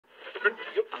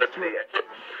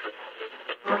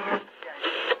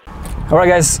Alright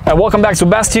guys, welcome back to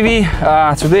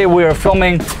BaskTV. Today we are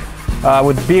filming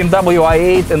with BMW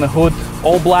i8 in the hood,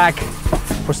 all black.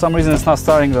 For some reason it's not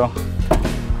starting though.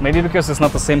 Maybe because it's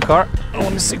not the same car. Oh,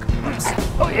 let me see.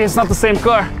 Oh, it's not the same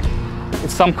car.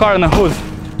 It's some car in the hood.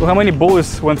 Look how many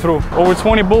bullets went through. Over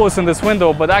 20 bullets in this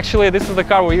window, but actually this is the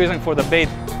car we're using for the bait.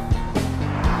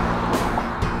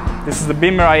 This is the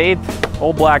Beamer i8,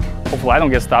 all black. Hopefully I don't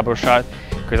get stabbed or shot,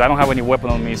 because I don't have any weapon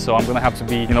on me, so I'm gonna have to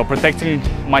be, you know, protecting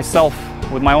myself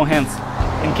with my own hands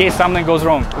in case something goes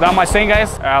wrong. Without my saying,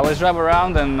 guys, let's drive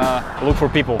around and look for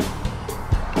people.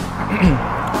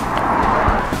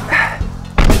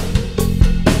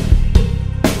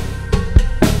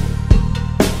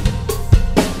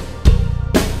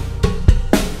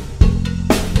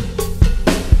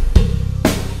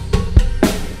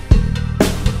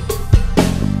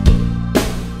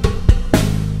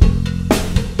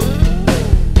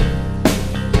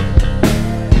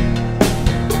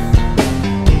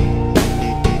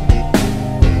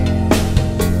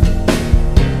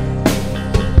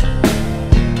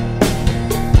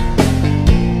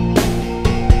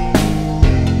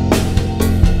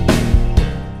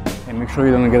 Make sure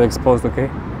you don't get exposed, okay?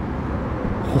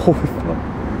 Holy fuck.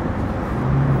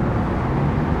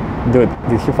 Dude,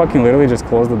 did he fucking literally just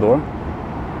close the door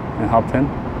and hopped in?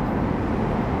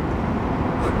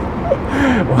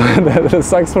 That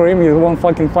sucks for him, he won't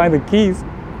fucking find the keys.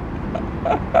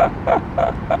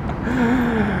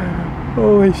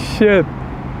 Holy shit.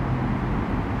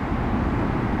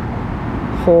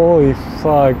 Holy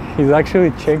fuck, he's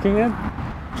actually checking it?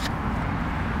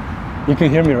 You can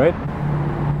hear me, right?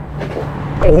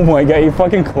 Oh my god, he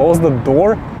fucking closed the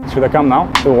door? Should I come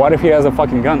now? So what if he has a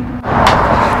fucking gun?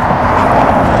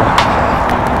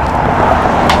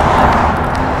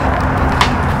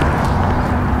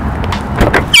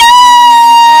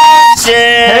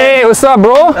 Shit! Hey, what's up,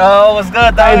 bro? Oh, what's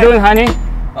good, dog? How you doing, honey?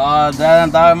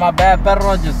 Damn, dog, my bad,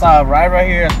 perro. Just saw it right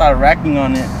here. I started racking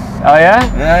on it. Oh yeah?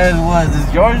 Yeah, it was. Is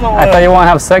it yours or what? I thought you want to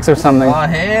have sex or something. Oh,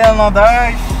 hell no,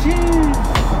 dog.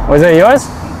 Shit. Was it yours?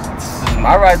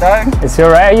 My right, dog. It's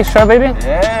your right? Are you sure, baby?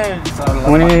 Yeah.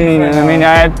 What do you mean? I mean,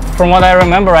 from what I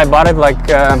remember, I bought it like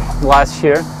last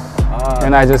year.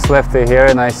 And I just left it here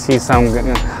and I see some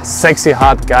sexy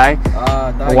hot guy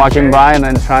walking by and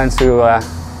then trying to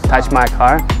touch my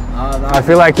car. I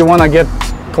feel like you want to get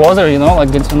closer, you know,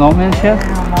 like get to know me and shit.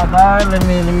 Let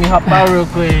me hop out real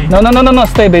quick. No,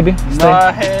 stay, baby.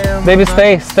 Stay. Baby,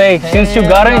 stay. Since you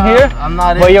got in here,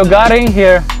 but you got in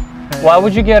here, why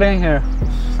would you get in here?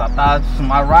 I thought it's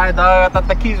my ride, dog. I thought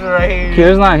the keys were right here.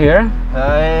 Keys not here?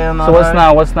 No, so what's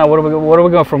now? What's now? Where do we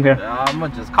go from here? I'm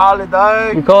gonna just call it,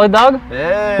 dog. You call it, dog?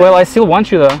 Yeah. Well, I still want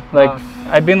you though. Like,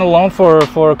 I've been alone for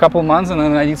a couple of months and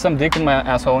then I need some dick in my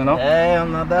asshole, you know?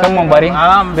 No, dog. Come on, buddy.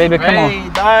 Baby, come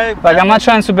on. Dog, like, I'm not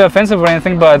trying to be offensive or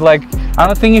anything, but like, I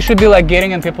don't think you should be like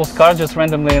getting in people's cars just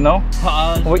randomly, you know?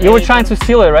 You were trying to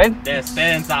steal it, right? That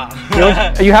stands out.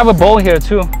 You have a ball here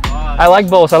too. I like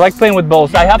balls. I like playing with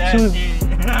balls. I have two.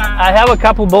 I have a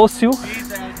couple balls too.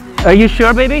 Are you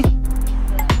sure, baby?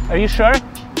 Are you sure?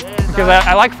 Because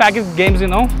I like faggot games, you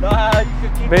know?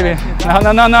 Baby,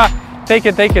 no. Take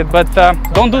it. But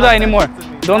don't do that anymore.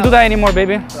 Don't do that anymore,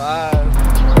 baby.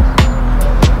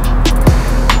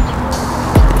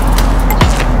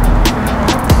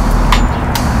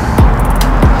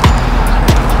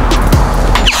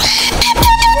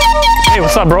 Hey,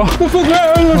 what's up, bro?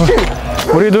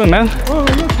 What are you doing, man?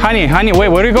 Honey, wait,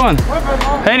 where are you going?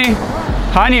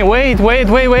 Honey, wait,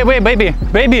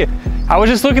 baby. I was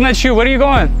just looking at you. Where are you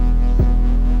going?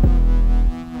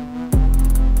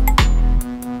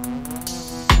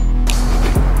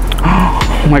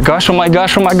 Oh my gosh,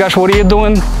 what are you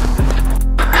doing?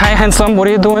 Hi, handsome, what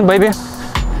are you doing, baby?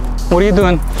 What are you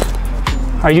doing?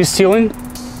 Are you stealing?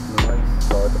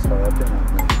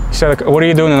 What are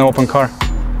you doing in an open car?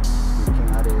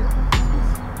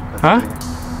 Huh?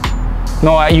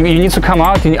 No, you need to come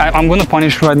out. I'm gonna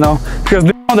punish you right now because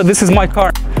they know that this is my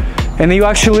car, and you're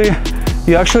actually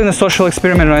in a social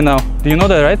experiment right now. Do you know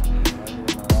that, right?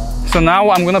 So now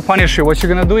I'm gonna punish you. What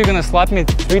you're gonna do? You're gonna slap me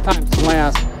 3 times on my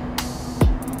ass.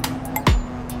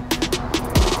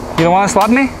 You don't wanna slap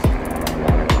me?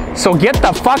 So get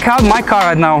the fuck out of my car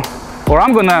right now, or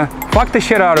I'm gonna fuck the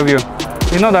shit out of you.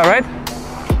 You know that, right?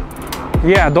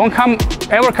 Yeah. Don't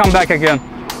ever come back again,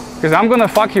 because I'm gonna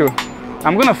fuck you.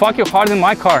 I'm gonna fuck you hard in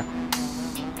my car.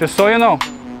 Just so you know.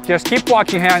 Just keep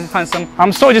walking, handsome.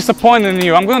 I'm so disappointed in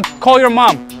you. I'm gonna call your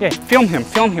mom. Yeah, film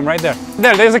him right there.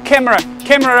 There's a camera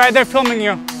right there filming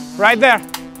you. Right there.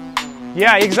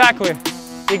 Yeah, exactly.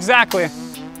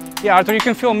 Yeah, Arthur, you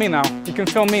can film me now. You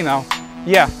can film me now.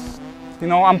 Yeah. You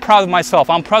know, I'm proud of myself.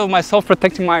 I'm proud of myself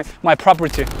protecting my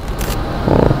property.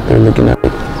 Oh, they're looking at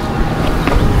it.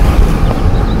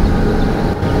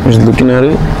 He's looking at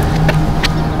it.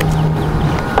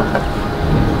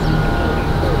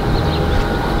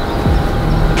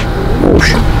 Oh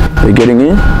shit. They're getting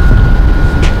in?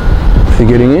 They're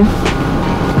getting in?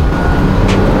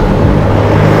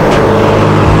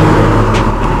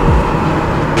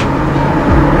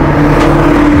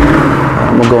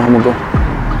 I'm gonna go.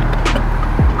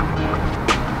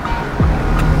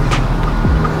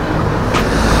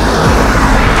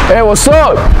 Hey, what's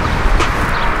up?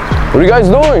 What are you guys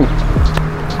doing?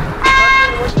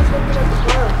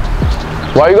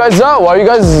 Why are you guys out? Why are you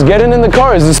guys getting in the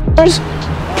car? Is this yours? We're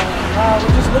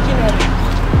just looking at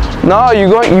it. No,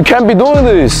 you can't be doing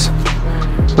this.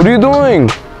 What are you doing?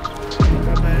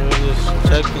 Just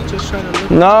checking. Just trying to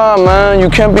look. Nah, man, you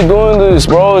can't be doing this,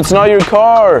 bro. It's not your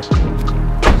car.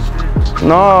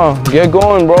 Nah, get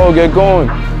going, bro. Get going.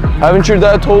 Haven't your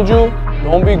dad told you?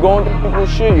 Don't be going to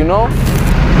people's shit, you know?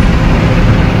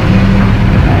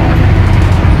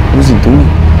 What is he doing?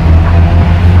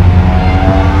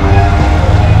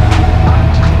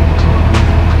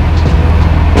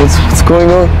 What's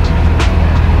going on?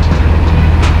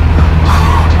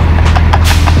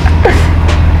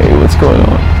 Hey, what's going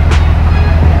on?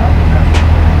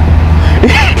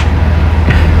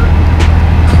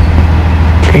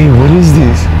 Hey, what is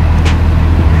this?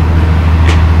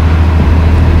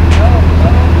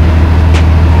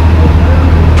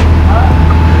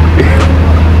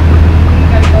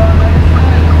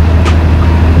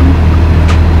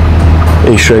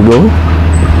 Hey, should I go?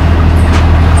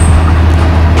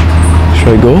 Should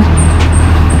I go?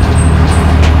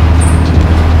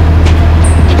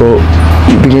 Bro,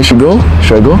 you think I should go?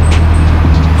 Should I go?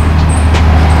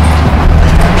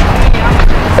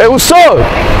 Hey, what's up?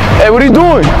 Hey, what are you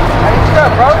doing? What's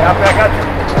up, bro? I got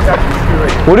you.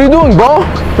 What are you doing, bro?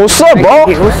 What's up, bro?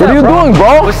 What are you doing,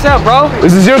 bro? What's up, bro?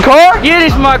 Is this your car? Yeah,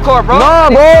 this is my car, bro. Nah,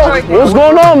 bro. What's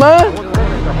going on, man?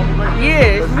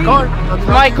 Yeah, it's me. It's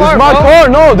my car, This is my bro. car.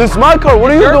 No, this is my car.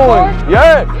 What are you Your doing? car?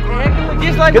 Yeah.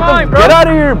 Just like mine, bro. Get out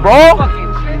of here, bro.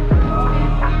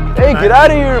 Hey, get out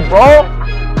of here, bro.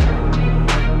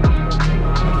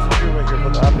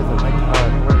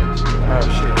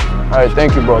 All right,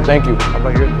 thank you, bro. Thank you. I'm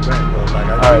right here in the van, bro. Like,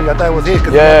 Alright. I thought it was here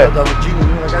because Yeah. the Lamborghini,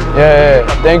 you know, like,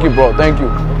 Yeah. Thank you, bro. Thank you.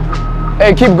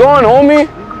 Hey, keep going, homie.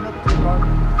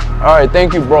 All right,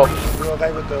 thank you, bro. You know,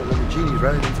 guy with the Lamborghinis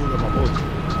running into them, my boat.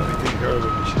 Everything girl with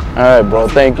me shit. All right, bro.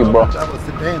 Thank you, bro. That was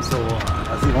the van, so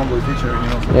I see homeboy picture, you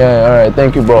know. So Yeah. All right,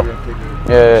 thank you, bro.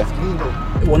 Yeah. clean though.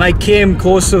 When I came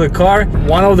close to the car,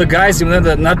 one of the guys, you know,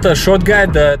 not the short guy,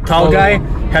 the tall guy,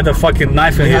 had a fucking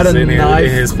knife in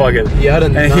his pocket. He had a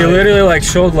and knife. he literally like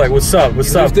showed like, what's up,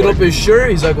 what's up? Lifted up his shirt,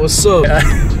 he's like, what's up?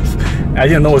 I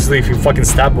didn't know if he fucking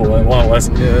stabbed one of us.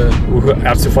 Yeah. We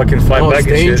have to fucking fight Oh, back it's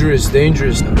and shit.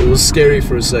 dangerous. It was scary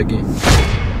for a second.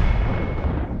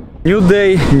 New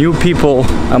day, new people.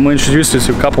 I'm gonna introduce you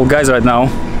to a couple guys right now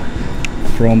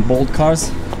from Bolt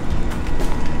Cars.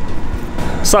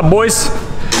 What's up, boys?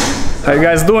 How you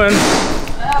guys doing?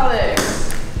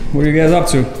 Alex, What are you guys up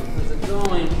to? how's it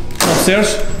going?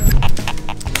 Upstairs?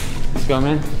 Let's go,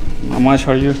 man. How much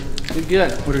are you? Good,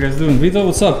 good. What are you guys doing? Vito,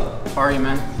 what's up? How are you,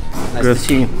 man? Nice Good. to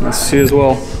see you. Nice to see you as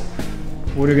well.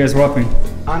 What are you guys wrapping?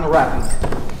 Unwrapping.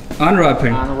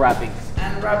 Unwrapping? Unwrapping.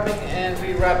 Unwrapping and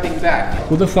rewrapping back.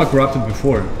 Who the fuck wrapped it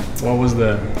before? What was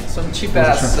the... Some cheap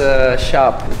ass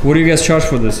shop. What do you guys charge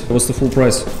for this? What's the full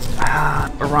price?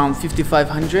 Around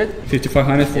 5,500.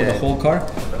 5,500 for the Yeah. whole car?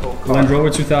 The whole car. Land Rover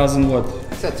 2000 what?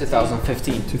 It's at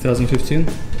 2015. 2015.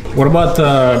 What about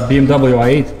BMW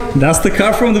i8? That's the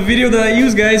car from the video that I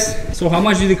used, guys. So how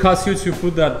much did it cost you to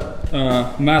put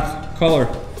that matte color?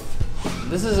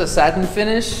 This is a satin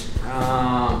finish.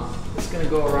 It's gonna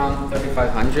go around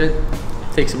 3,500.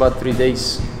 Takes about 3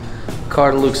 days.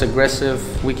 Car looks aggressive.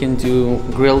 We can do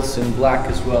grills in black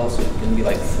as well, so it can be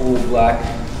like full black.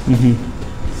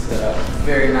 It's a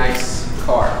very nice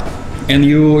car. And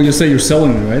you say you're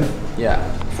selling it, right? Yeah,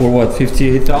 For what,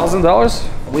 $58,000?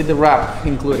 with the wrap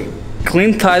including.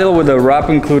 Clean title with the wrap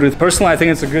included. Personally, I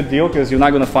think it's a good deal because you're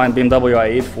not gonna find BMW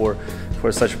i8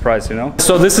 for such a price, you know?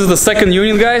 So this is the second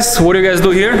union, guys. What do you guys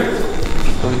do here?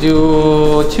 We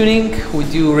do tuning, we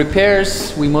do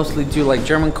repairs. We mostly do like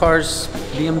German cars,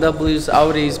 BMWs,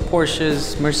 Audis,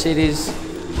 Porsches, Mercedes.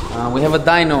 We have a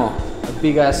dyno, a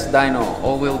big ass dyno,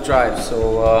 all-wheel drive. So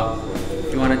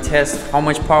if you want to test how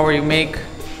much power you make,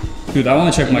 Dude, I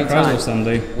want to check my Anytime. Chrysler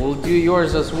someday. We'll do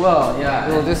yours as well. Yeah,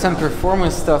 we'll do some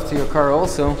performance stuff to your car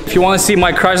also. If you want to see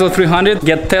my Chrysler 300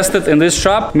 get tested in this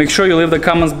shop, make sure you leave the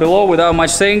comments below. Without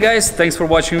much saying, guys, thanks for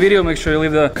watching the video. Make sure you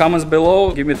leave the comments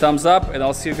below, give me a thumbs up, and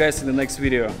I'll see you guys in the next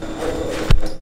video.